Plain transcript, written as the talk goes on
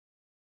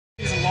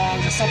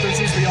just something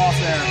seems to be off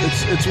there.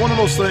 It's one of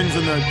those things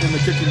in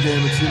the kicking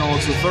game. It's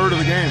it's a third of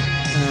the game,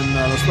 and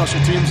the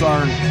special teams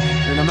are,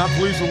 and I'm not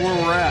pleased with where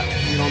we're at.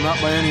 Not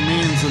by any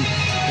means,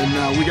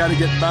 and we got to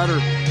get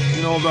better.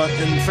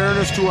 In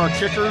fairness to our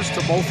kickers,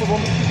 to both of them,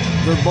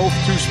 they're both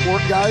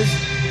two-sport guys,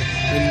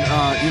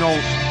 and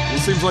it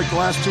seems like the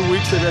last 2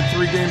 weeks they've had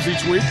 3 games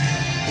each week,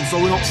 and so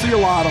we don't see a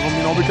lot of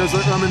them, because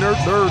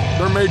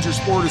their major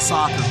sport is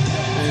soccer,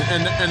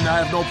 and I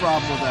have no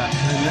problem with that,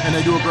 and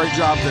they do a great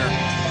job there.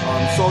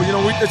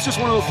 It's just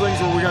one of those things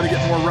where we got to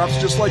get more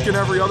reps, just like in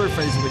every other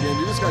phase of the game.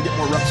 You just got to get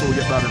more reps so we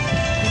get better.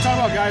 You talk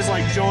about guys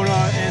like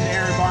Jonah and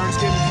Aaron Barnes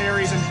getting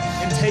carries and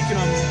taking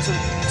them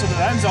to the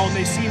end zone.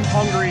 They seem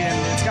hungry, and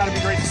it's got to be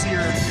great to see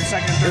your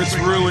second and third. It's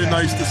really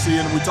nice to see,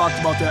 and we talked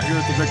about that here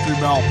at the Victory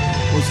Bell,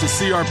 was to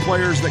see our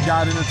players that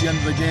got in at the end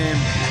of the game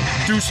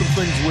do some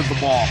things with the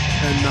ball,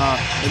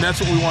 and that's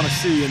what we want to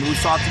see. And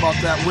we've talked about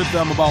that with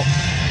them about,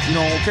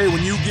 okay,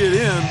 when you get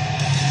in,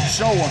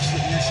 show us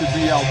that you should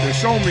be out there.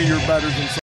 Show me you're better than